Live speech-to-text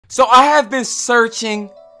So I have been searching.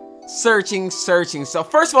 So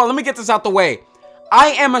first of all, let me get this out the way. I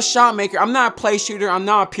am a shot maker. I'm not a play shooter. I'm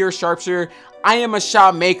not a pure sharpshooter. I am a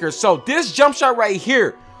shot maker. So this jump shot right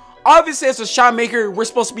here, obviously as a shot maker, we're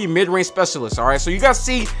supposed to be mid-range specialists, all right? So you guys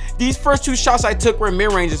see these first two shots I took were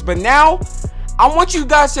mid-ranges, but now I want you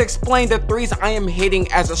guys to explain the threes I am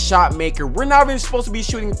hitting as a shot maker. We're not even supposed to be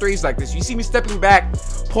shooting threes like this. You see me stepping back,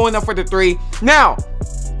 pulling up for the three. Now,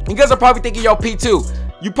 you guys are probably thinking, yo, P2,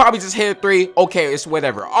 you probably just hit a three. Okay, it's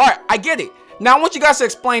whatever. All right, I get it. Now, I want you guys to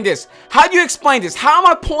explain this. How do you explain this? How am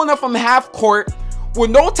I pulling up from half court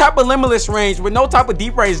with no type of limitless range, with no type of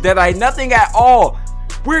deep range, Deadeye, nothing at all?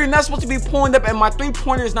 We're not supposed to be pulling up, and my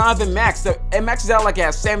three-pointer is not even maxed. It maxes out like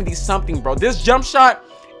at 70-something, bro. This jump shot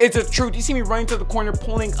is the truth. You see me running to the corner,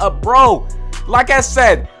 pulling up, bro. Like I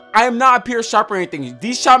said, I am not a pure shot or anything.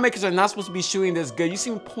 These shot makers are not supposed to be shooting this good. You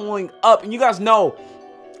see me pulling up, and you guys know,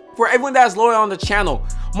 for everyone that's loyal on the channel,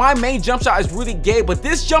 my main jump shot is really gay, but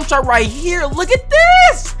this jump shot right here, look at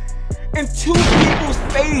this! In two people's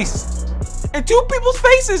face. In two people's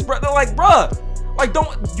faces, bro. They're like, bruh, like,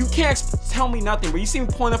 you can't tell me nothing, but you see me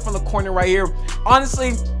pulling up from the corner right here.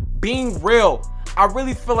 Honestly, being real, I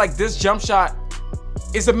really feel like this jump shot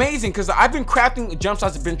is amazing because I've been crafting jump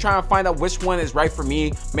shots. I've been trying to find out which one is right for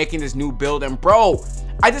me, making this new build, and bro,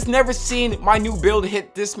 I just never seen my new build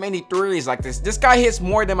hit this many threes like this. This guy hits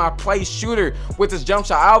more than my play shooter with his jump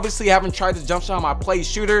shot. I obviously haven't tried this jump shot on my play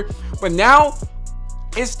shooter, but now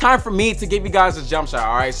it's time for me to give you guys a jump shot.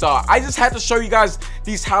 All right, so I just had to show you guys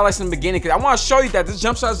these highlights in the beginning because I want to show you that this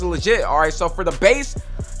jump shot is legit. All right, so for the base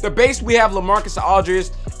we have LaMarcus Aldridge,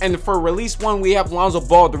 and for release 1 we have Lonzo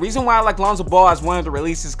Ball. The reason why I like Lonzo Ball as one of the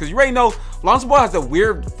releases, because you already know Lonzo Ball has a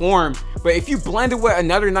weird form, but if you blend it with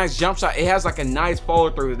another nice jump shot, it has like a nice follow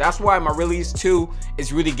through. That's why my release 2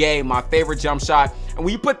 is really gay, my favorite jump shot. And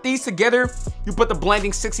when you put these together, you put the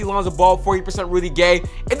blending 60 Lonzo Ball, 40% really gay,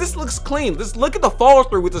 and this looks clean. Just look at the follow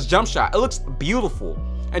through with this jump shot. It looks beautiful.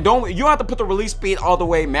 And you don't have to put the release speed all the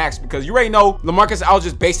way max, because you already know LaMarcus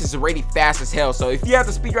Aldridge's base is already fast as hell. So if you have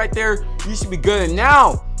the speed right there, you should be good. And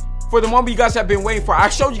now, for the moment you guys have been waiting for, I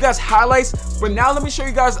showed you guys highlights, but now let me show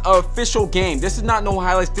you guys an official game. This is not no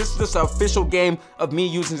highlights. This is just an official game of me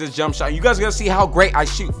using this jump shot. You guys are gonna see how great I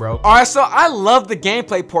shoot, bro. All right, so I love the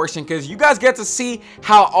gameplay portion because you guys get to see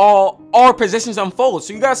how all our positions unfold.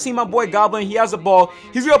 So you guys see my boy Goblin, he has the ball.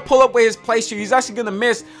 He's gonna pull up with his play shoot. He's actually gonna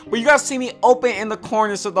miss, but you guys see me open in the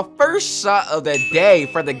corner. So the first shot of the day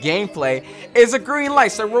for the gameplay is a green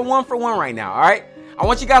light. So we're 1 for 1 right now, all right? I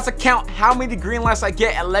want you guys to count how many green lights I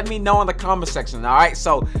get and let me know in the comment section, all right?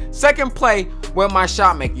 So second play with my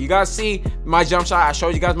shot maker. You guys see my jump shot. I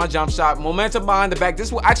showed you guys my jump shot. Momentum behind the back.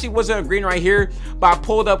 This actually wasn't a green right here, but I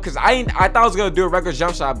pulled up because I thought I was going to do a regular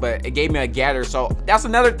jump shot, but it gave me a gather. So that's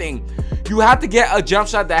another thing. You have to get a jump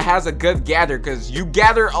shot that has a good gather because you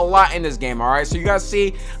gather a lot in this game, all right? So you guys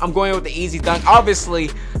see I'm going with the easy dunk. Obviously,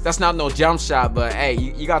 that's not no jump shot, but hey,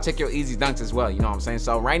 you got to take your easy dunks as well, you know what I'm saying?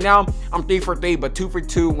 So right now, I'm 3 for 3, but 2 for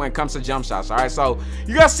 2 when it comes to jump shots, all right? So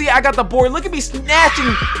you guys see I got the board. Look at me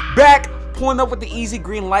snatching back, pulling up with the easy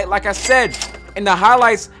green light. Like I said, in the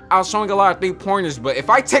highlights, I was showing a lot of 3-pointers, but if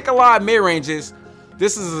I take a lot of mid-ranges,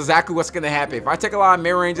 this is exactly what's gonna happen. If I take a lot of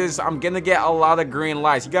mid-ranges, I'm gonna get a lot of green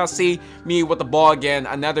lights. You guys see me with the ball again,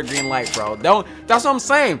 another green light, bro. That's what I'm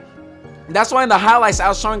saying. That's why in the highlights I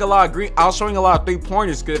was showing a lot of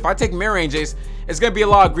 3-pointers, because if I take mid-ranges, it's gonna be a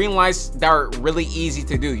lot of green lights that are really easy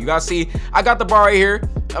to do. You guys see I got the bar right here.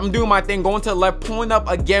 I'm doing my thing, going to the left, pulling up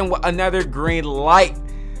again with another green light.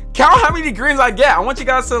 Count how many greens I get. I want you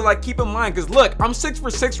guys to like keep in mind, because look, I'm 6 for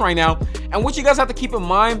 6 right now, and what you guys have to keep in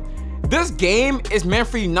mind, this game is meant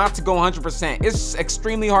for you not to go 100%. It's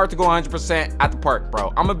extremely hard to go 100% at the park, bro.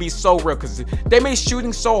 I'm gonna be so real because they made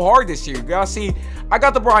shooting so hard this year. You guys see, I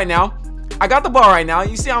got the ball right now.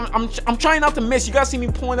 You see, I'm trying not to miss. You guys see me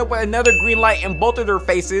pulling up with another green light in both of their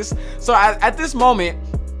faces. So at this moment,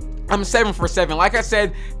 I'm 7 for 7. Like I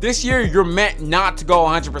said, this year you're meant not to go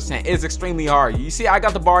 100%. It's extremely hard. You see, I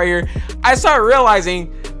got the bar here. I started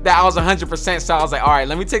realizing that I was 100%, so I was like, all right,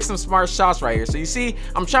 let me take some smart shots right here. So you see,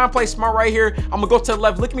 I'm trying to play smart right here. I'm gonna go to the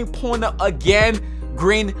left. Look at me pulling up again,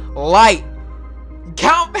 green light.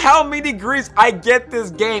 Count how many greens I get this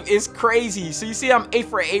game. It's crazy. So you see, I'm 8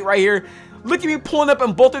 for 8 right here. Look at me pulling up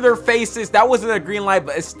in both of their faces. That wasn't a green light,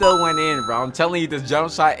 but it still went in, bro. I'm telling you, this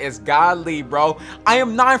jump shot is godly, bro. I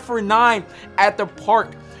am 9 for 9 at the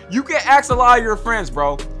park. You can ask a lot of your friends,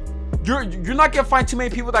 bro. You're not gonna find too many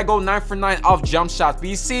people that go 9 for 9 off jump shots. But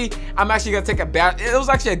you see, I'm actually gonna take a bad. It was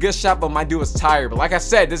actually a good shot, but my dude was tired. But like I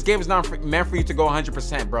said, this game is not meant for you to go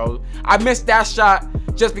 100%, bro. I missed that shot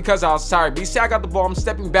just because I was tired. But you see, I got the ball. I'm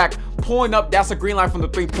stepping back, pulling up. That's a green line from the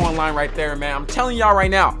 3-point line right there, man. I'm telling y'all right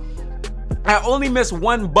now, I only missed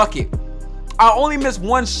 1 bucket. I only missed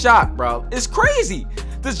 1 shot, bro. It's crazy.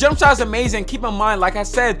 This jump shot is amazing. Keep in mind, like I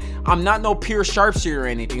said, I'm not no pure sharpshooter or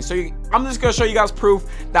anything. So I'm just gonna show you guys proof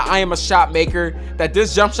that I am a shot maker, that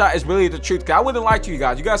this jump shot is really the truth. Cause I wouldn't lie to you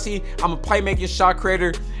guys. You guys see, I'm a playmaking shot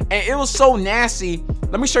creator, and it was so nasty.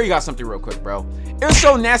 Let me show you guys something real quick, bro. It was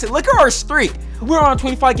so nasty. Look at our streak. We're on a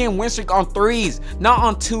 25-game win streak on 3s, not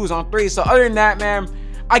on 2s, on 3s. So other than that, man,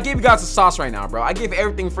 I gave you guys the sauce right now, bro. I gave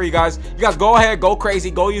everything for you guys. You guys go ahead, go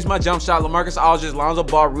crazy, go use my jump shot. LaMarcus Aldridge, Lonzo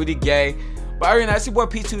Ball, Rudy Gay. But other than that, that's your boy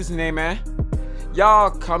P2's name, man.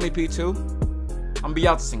 Y'all call me P2. I'm gonna be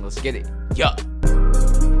out this thing. Let's get it. Yup.